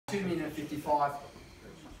2,055,000.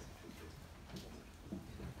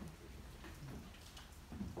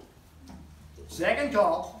 Second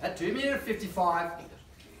call at 2,055,000.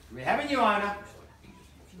 We have a new owner.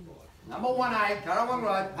 Number 1A, Currawong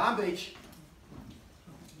Road, Palm Beach.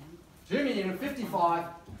 2,055,000.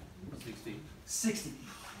 60.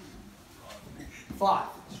 5,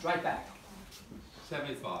 straight back.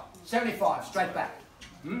 75. 75, straight back.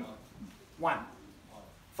 1.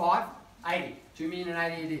 5, 80.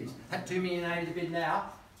 2,080,000 it is. At 2,080,000 to bid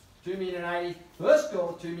now. 2,080,000. First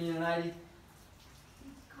call, 2,080,000.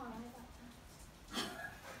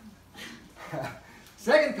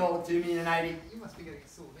 Second call at 2,080,000. You must be getting a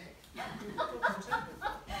sore neck.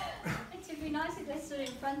 It would be nice if they stood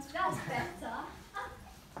in front of us better.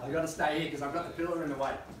 I've got to stay here because I've got the pillar in the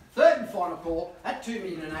way. Third and final call at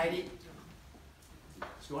 2,080,000.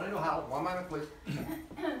 It's gone into a huddle. One moment, please.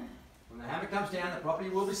 When the hammer comes down, the property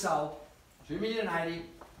will be sold. 2,080,000.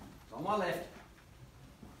 It's on my left.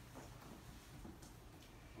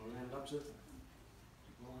 I'll round it up, sir.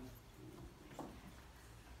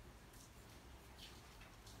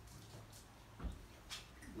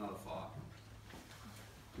 Another 5.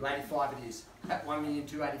 285 it is. At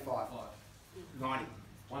 1,285,000. 90.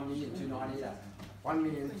 1,290,000. Yeah. 1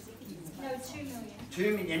 million. No, 2 million.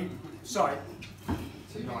 2 million. Sorry.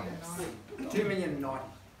 2,090,000.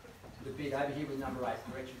 The bid over here with number 8.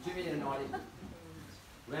 Correction. 2,090,000.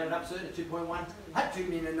 Round it up, sir, to 2.1. At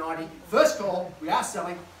 2,090,000. First call, we are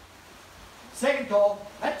selling. Second call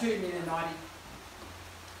at 2,090,000.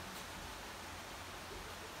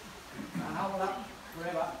 Hold it up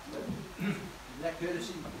forever. Is that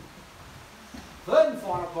courtesy? Third and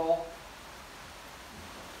final call.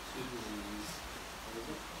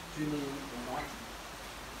 2,090,000.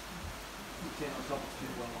 10 on top of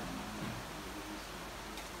 2.1.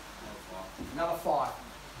 Another 5.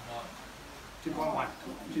 2.1.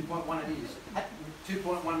 2.1 it is. At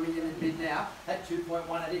 2.1 million in bid now. At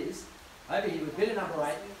 2.1 it is. Over here with bidder number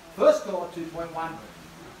 8. First call at 2.1.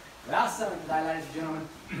 We are selling today, ladies and gentlemen.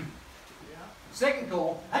 Second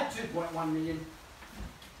call at 2.1 million.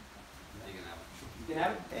 You can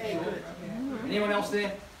have it. Yeah, good. Anyone else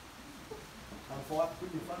there? Number 5. Put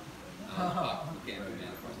it in front.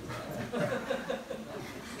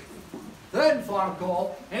 Third and final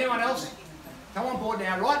call. Anyone else? Come on board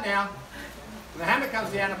now, right now. When the hammer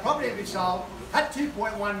comes down, the property will be sold at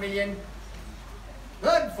 2.1 million.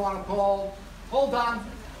 Third and final call. All done.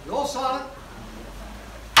 You're all silent.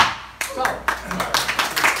 Sold.